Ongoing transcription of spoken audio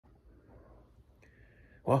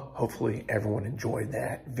Well, hopefully everyone enjoyed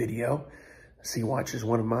that video. Sea Watch is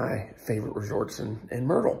one of my favorite resorts in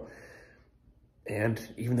Myrtle. And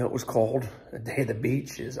even though it was cold, a day at the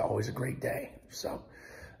beach is always a great day. So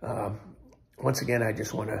once again, I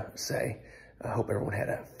just want to say, I hope everyone had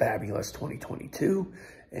a fabulous 2022.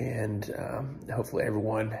 And hopefully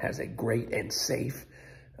everyone has a great and safe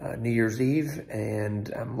New Year's Eve.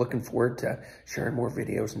 And I'm looking forward to sharing more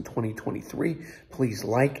videos in 2023. Please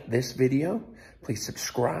like this video. Please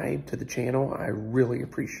subscribe to the channel. I really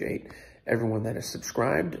appreciate everyone that has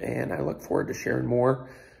subscribed. And I look forward to sharing more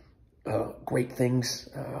great things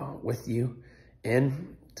with you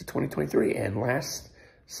in 2023. And last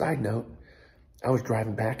side note, I was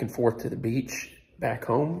driving back and forth to the beach back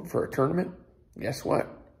home for a tournament. Guess what?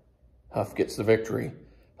 Huff gets the victory.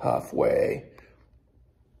 Huff way.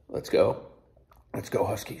 Let's go. Let's go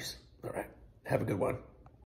Huskies. All right. Have a good one.